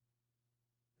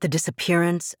The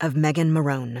disappearance of Meghan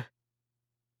Marohn.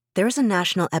 There is a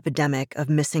national epidemic of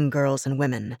missing girls and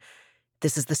women.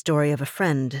 This is the story of a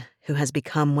friend who has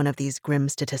become one of these grim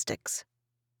statistics.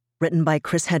 Written by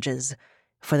Chris Hedges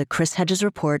for the Chris Hedges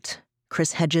Report,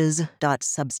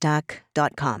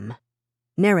 chrishedges.substack.com.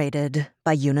 Narrated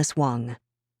by Eunice Wong.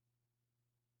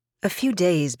 A few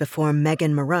days before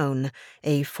Meghan Marohn,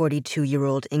 a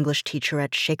 42-year-old English teacher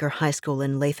at Shaker High School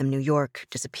in Latham, New York,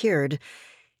 disappeared,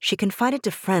 she confided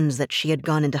to friends that she had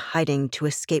gone into hiding to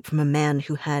escape from a man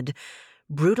who had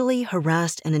brutally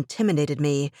harassed and intimidated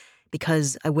me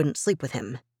because I wouldn't sleep with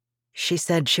him. She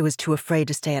said she was too afraid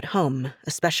to stay at home,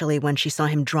 especially when she saw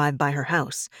him drive by her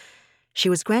house. She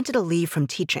was granted a leave from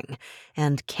teaching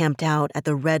and camped out at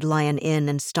the Red Lion Inn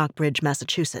in Stockbridge,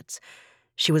 Massachusetts.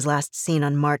 She was last seen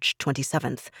on March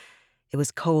 27th. It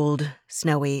was cold,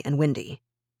 snowy, and windy.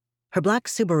 Her black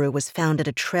Subaru was found at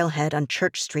a trailhead on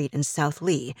Church Street in South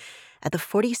Lee, at the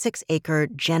 46-acre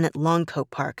Janet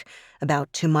Longcoat Park,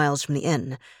 about 2 miles from the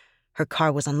inn. Her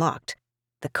car was unlocked.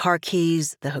 The car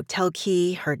keys, the hotel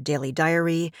key, her daily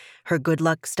diary, her good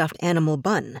luck stuffed animal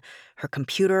bun, her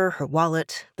computer, her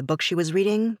wallet, the book she was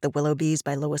reading, The Willoughbys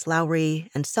by Lois Lowry,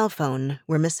 and cell phone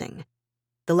were missing.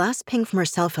 The last ping from her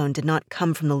cell phone did not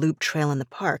come from the loop trail in the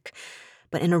park,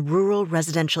 but in a rural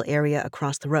residential area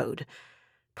across the road.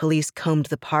 Police combed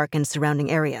the park and surrounding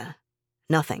area.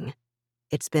 Nothing.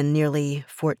 It's been nearly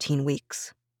 14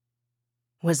 weeks.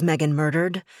 Was Meghan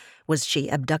murdered? Was she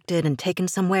abducted and taken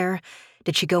somewhere?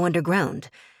 Did she go underground?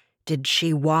 Did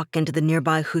she walk into the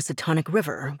nearby Housatonic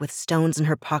River with stones in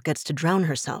her pockets to drown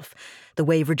herself, the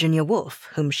way Virginia Woolf,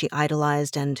 whom she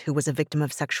idolized and who was a victim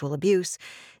of sexual abuse,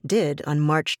 did on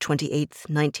March 28,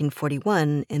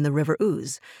 1941, in the River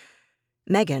Ouse?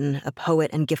 Meghan, a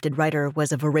poet and gifted writer,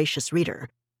 was a voracious reader.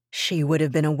 She would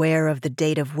have been aware of the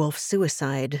date of Woolf's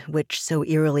suicide, which so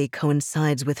eerily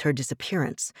coincides with her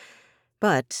disappearance.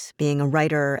 But, being a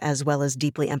writer as well as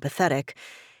deeply empathetic,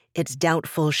 it's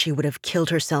doubtful she would have killed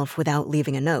herself without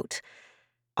leaving a note.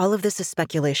 All of this is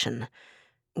speculation.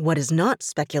 What is not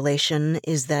speculation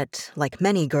is that, like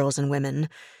many girls and women,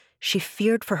 she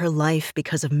feared for her life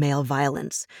because of male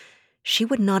violence. She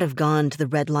would not have gone to the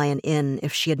Red Lion Inn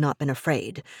if she had not been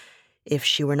afraid. If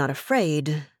she were not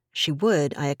afraid, she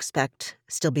would, I expect,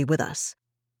 still be with us.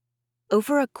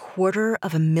 Over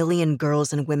 250,000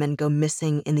 girls and women go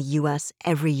missing in the U.S.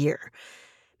 every year.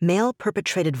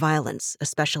 Male-perpetrated violence,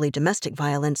 especially domestic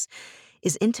violence,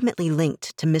 is intimately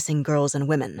linked to missing girls and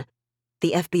women.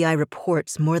 The FBI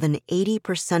reports more than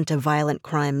 80% of violent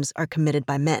crimes are committed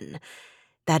by men.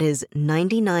 That is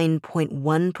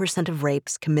 99.1% of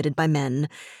rapes committed by men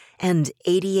and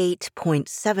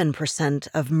 88.7%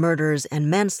 of murders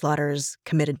and manslaughters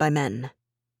committed by men.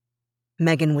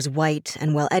 Meghan was white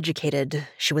and well-educated.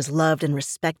 She was loved and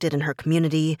respected in her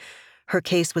community. Her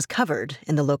case was covered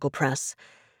in the local press.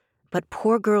 But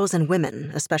poor girls and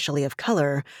women, especially of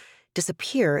color,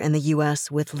 disappear in the U.S.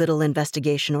 with little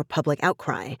investigation or public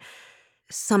outcry.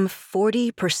 Some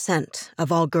 40%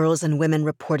 of all girls and women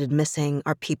reported missing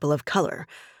are people of color,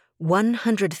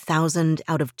 100,000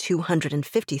 out of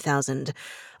 250,000,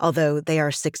 although they are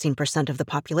 16% of the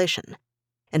population.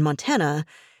 In Montana,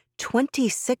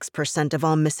 26% of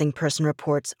all missing person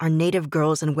reports are Native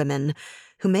girls and women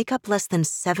who make up less than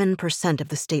 7% of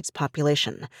the state's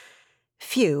population.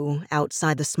 Few,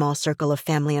 outside the small circle of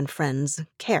family and friends,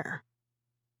 care.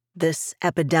 This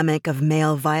epidemic of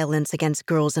male violence against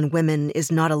girls and women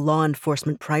is not a law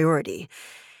enforcement priority.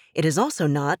 It is also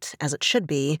not, as it should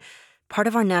be, part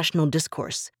of our national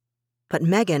discourse. But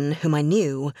Meghan, whom I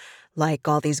knew, like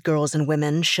all these girls and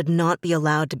women, should not be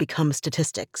allowed to become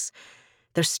statistics.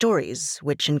 Their stories,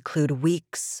 which include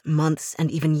weeks, months,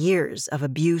 and even years of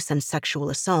abuse and sexual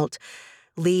assault,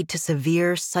 lead to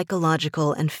severe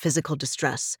psychological and physical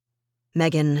distress.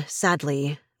 Meghan,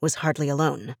 sadly, was hardly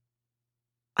alone.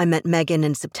 I met Meghan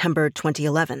in September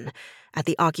 2011 at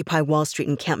the Occupy Wall Street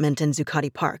encampment in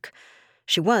Zuccotti Park.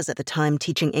 She was, at the time,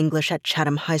 teaching English at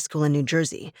Chatham High School in New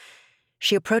Jersey.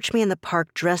 She approached me in the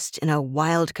park dressed in a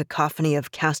wild cacophony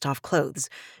of cast-off clothes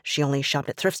 — she only shopped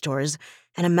at thrift stores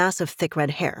 — and a mass of thick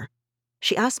red hair.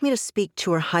 She asked me to speak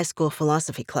to her high school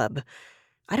philosophy club.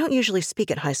 I don't usually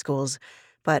speak at high schools,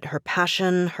 but her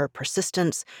passion, her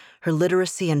persistence, her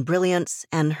literacy and brilliance,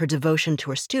 and her devotion to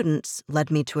her students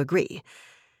led me to agree.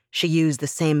 She used the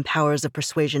same powers of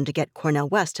persuasion to get Cornel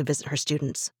West to visit her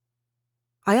students.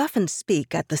 I often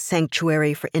speak at the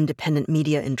Sanctuary for Independent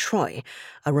Media in Troy,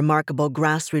 a remarkable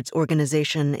grassroots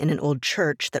organization in an old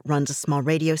church that runs a small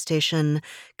radio station,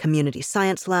 community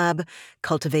science lab,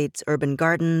 cultivates urban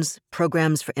gardens,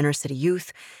 programs for inner-city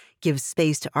youth, gives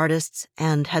space to artists,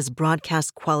 and has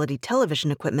broadcast-quality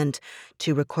television equipment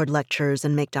to record lectures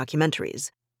and make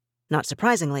documentaries. Not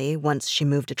surprisingly, once she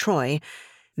moved to Troy,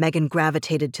 Meghan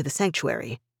gravitated to the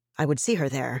sanctuary. I would see her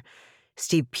there.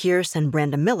 Steve Pierce and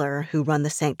Brandon Miller, who run the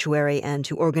sanctuary and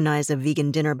who organize a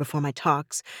vegan dinner before my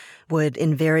talks, would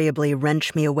invariably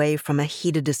wrench me away from a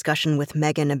heated discussion with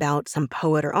Meghan about some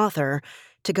poet or author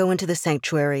to go into the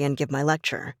sanctuary and give my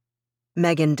lecture.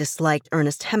 Meghan disliked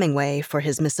Ernest Hemingway for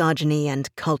his misogyny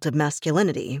and cult of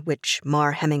masculinity, which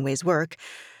mar Hemingway's work,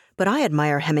 but I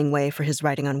admire Hemingway for his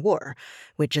writing on war,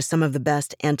 which is some of the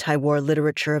best anti-war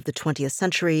literature of the 20th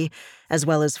century, as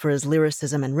well as for his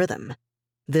lyricism and rhythm.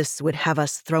 This would have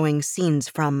us throwing scenes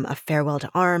from A Farewell to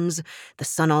Arms, The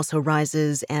Sun Also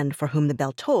Rises, and For Whom the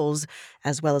Bell Tolls,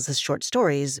 as well as his short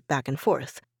stories, back and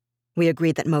forth. We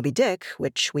agreed that Moby Dick,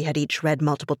 which we had each read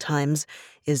multiple times,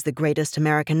 is the greatest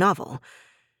American novel.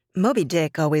 Moby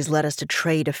Dick always led us to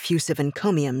trade effusive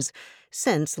encomiums,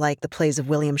 since, like the plays of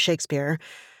William Shakespeare,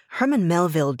 Herman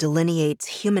Melville delineates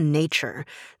human nature,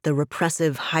 the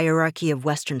repressive hierarchy of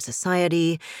Western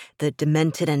society, the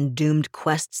demented and doomed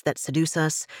quests that seduce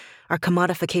us, our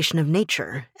commodification of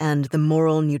nature, and the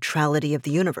moral neutrality of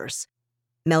the universe.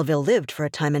 Melville lived for a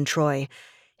time in Troy.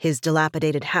 His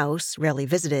dilapidated house, rarely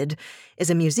visited, is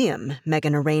a museum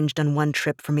Meghan arranged on one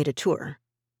trip for me to tour.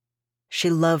 She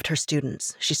loved her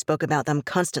students. She spoke about them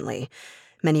constantly.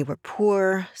 Many were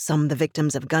poor, some the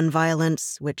victims of gun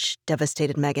violence, which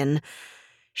devastated Meghan.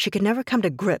 She could never come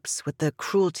to grips with the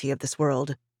cruelty of this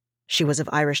world. She was of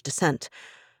Irish descent.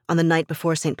 On the night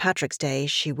before St. Patrick's Day,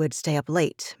 she would stay up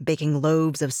late, baking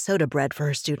loaves of soda bread for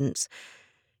her students.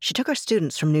 She took her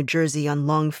students from New Jersey on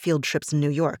long field trips in New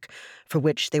York, for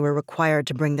which they were required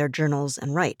to bring their journals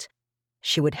and write.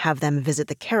 She would have them visit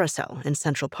the carousel in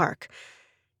Central Park.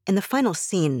 In the final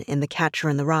scene in The Catcher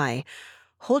in the Rye,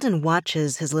 Holden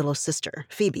watches his little sister,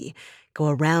 Phoebe, go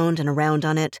around and around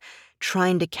on it,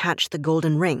 trying to catch the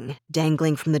golden ring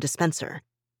dangling from the dispenser.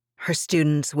 Her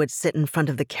students would sit in front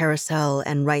of the carousel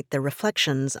and write their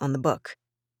reflections on the book.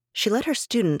 She led her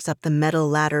students up the metal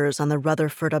ladders on the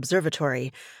Rutherford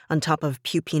Observatory, on top of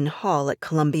Pupin Hall at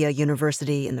Columbia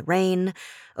University in the rain,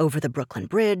 over the Brooklyn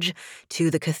Bridge, to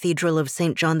the Cathedral of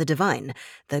St. John the Divine,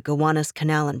 the Gowanus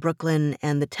Canal in Brooklyn,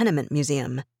 and the Tenement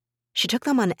Museum. She took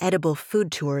them on edible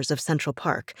food tours of Central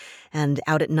Park and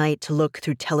out at night to look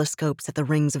through telescopes at the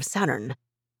rings of Saturn.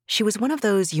 She was one of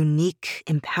those unique,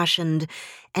 impassioned,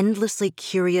 endlessly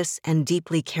curious, and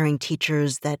deeply caring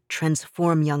teachers that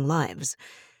transform young lives.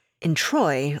 In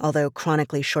Troy, although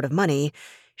chronically short of money,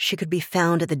 she could be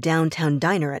found at the downtown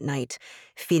diner at night,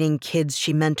 feeding kids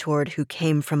she mentored who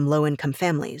came from low-income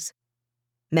families.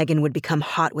 Meghan would become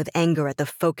hot with anger at the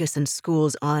focus in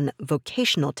schools on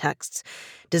vocational texts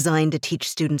designed to teach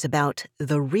students about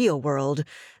the real world,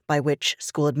 by which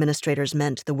school administrators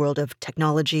meant the world of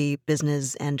technology,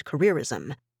 business, and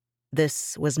careerism.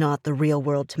 This was not the real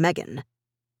world to Meghan.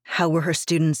 How were her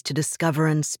students to discover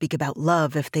and speak about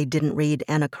love if they didn't read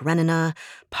Anna Karenina,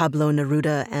 Pablo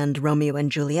Neruda, and Romeo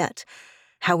and Juliet?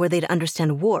 How were they to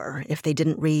understand war if they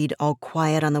didn't read All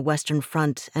Quiet on the Western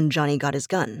Front and Johnny Got His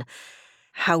Gun?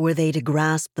 How were they to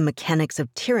grasp the mechanics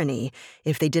of tyranny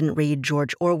if they didn't read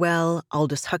George Orwell,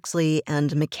 Aldous Huxley,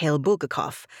 and Mikhail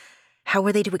Bulgakov? How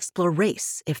were they to explore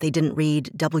race if they didn't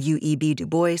read W.E.B. Du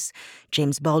Bois,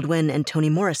 James Baldwin, and Toni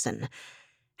Morrison?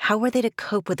 How were they to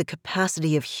cope with the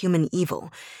capacity of human evil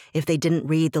if they didn't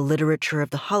read the literature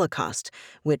of the Holocaust,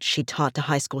 which she taught to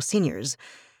high school seniors?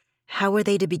 How were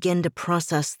they to begin to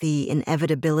process the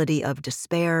inevitability of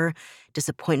despair,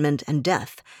 disappointment, and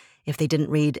death if they didn't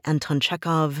read Anton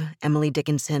Chekhov, Emily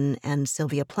Dickinson, and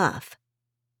Sylvia Plath?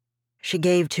 She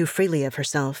gave too freely of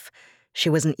herself. She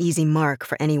was an easy mark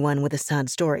for anyone with a sad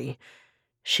story.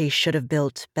 She should have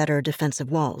built better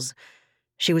defensive walls.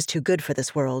 She was too good for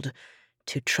this world,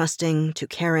 too trusting, too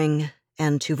caring,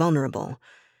 and too vulnerable.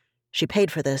 She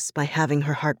paid for this by having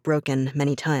her heart broken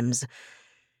many times.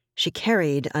 She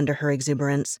carried, under her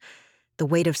exuberance, the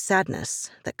weight of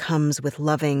sadness that comes with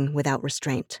loving without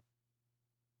restraint.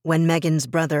 When Meghan's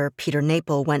brother, Peter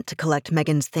Naple, went to collect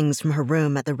Meghan's things from her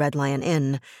room at the Red Lion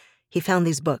Inn, he found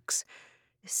these books: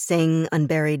 Sing,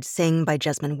 Unburied Sing by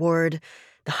Jesmyn Ward,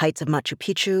 The Heights of Machu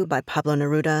Picchu by Pablo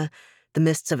Neruda, The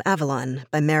Mists of Avalon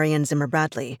by Marion Zimmer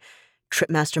Bradley,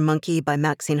 Tripmaster Monkey by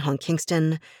Maxine Hong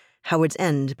Kingston, Howard's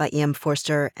End by E.M.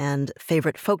 Forster, and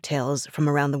Favorite Folktales from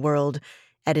Around the World,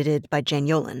 edited by Jane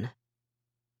Yolen.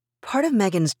 Part of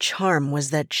Meghan's charm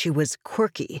was that she was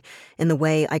quirky, in the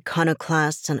way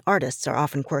iconoclasts and artists are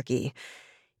often quirky.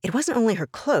 It wasn't only her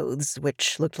clothes,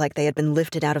 which looked like they had been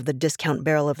lifted out of the discount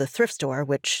barrel of the thrift store,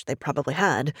 which they probably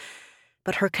had.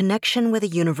 but her connection with a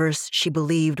universe she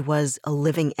believed was a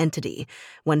living entity,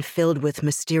 one filled with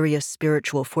mysterious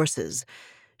spiritual forces.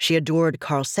 She adored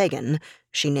Carl Sagan,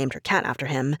 she named her cat after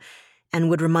him, and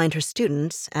would remind her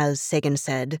students, as Sagan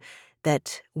said,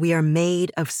 that we are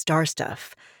made of star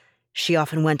stuff. She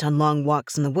often went on long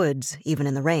walks in the woods, even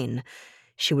in the rain.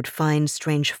 She would find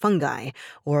strange fungi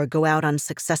or go out on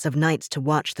successive nights to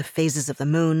watch the phases of the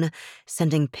moon,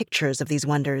 sending pictures of these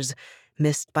wonders,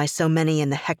 missed by so many in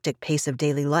the hectic pace of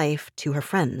daily life, to her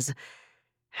friends.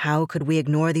 How could we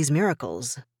ignore these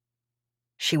miracles?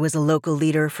 She was a local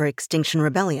leader for Extinction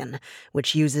Rebellion,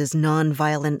 which uses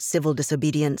non-violent civil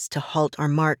disobedience to halt our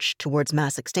march towards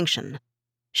mass extinction.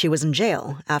 She was in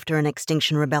jail after an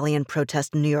Extinction Rebellion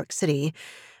protest in New York City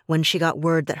when she got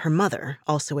word that her mother,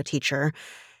 also a teacher,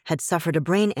 had suffered a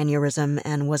brain aneurysm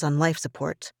and was on life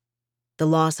support. The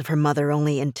loss of her mother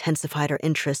only intensified her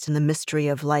interest in the mystery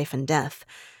of life and death.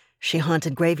 She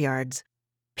haunted graveyards.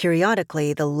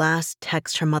 Periodically, the last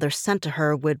text her mother sent to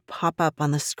her would pop up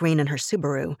on the screen in her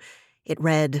Subaru. It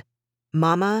read,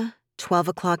 "Mama, 12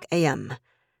 o'clock a.m.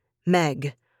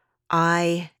 Meg,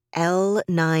 I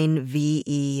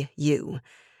L9VEU.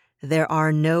 There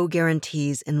are no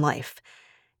guarantees in life.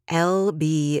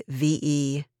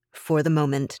 LBVE for the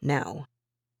moment now."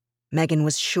 Meghan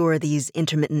was sure these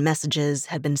intermittent messages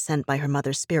had been sent by her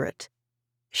mother's spirit.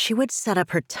 She would set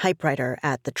up her typewriter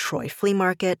at the Troy Flea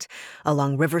Market,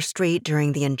 along River Street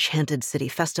during the Enchanted City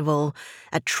Festival,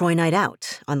 at Troy Night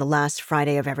Out on the last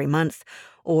Friday of every month,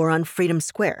 or on Freedom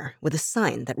Square with a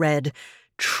sign that read,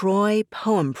 "Troy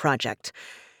Poem Project."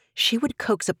 She would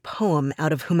coax a poem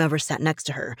out of whomever sat next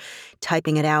to her,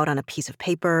 typing it out on a piece of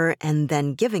paper and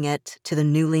then giving it to the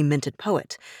newly minted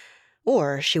poet.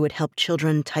 Or she would help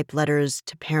children type letters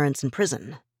to parents in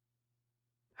prison.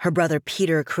 Her brother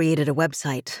Peter created a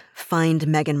website,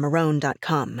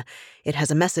 findmeganmarohn.com. It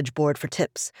has a message board for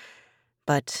tips.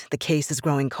 But the case is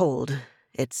growing cold.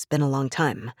 It's been a long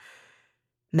time.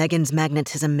 Meghan's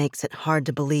magnetism makes it hard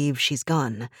to believe she's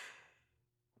gone.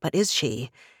 But is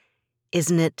she?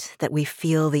 Isn't it that we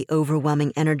feel the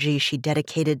overwhelming energy she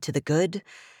dedicated to the good?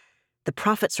 The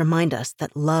prophets remind us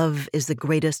that love is the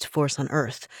greatest force on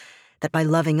earth, that by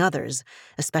loving others,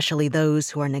 especially those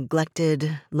who are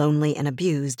neglected, lonely, and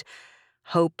abused,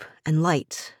 hope and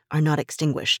light are not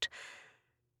extinguished.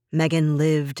 Meghan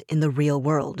lived in the real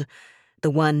world, the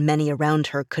one many around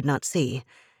her could not see.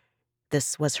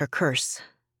 This was her curse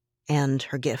and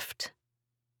her gift.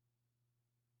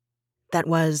 That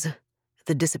was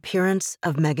The Disappearance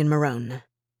of Meghan Marohn,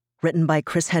 written by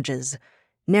Chris Hedges,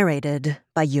 narrated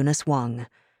by Eunice Wong.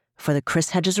 For the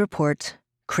Chris Hedges Report,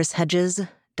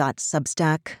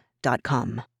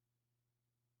 chrishedges.substack.com.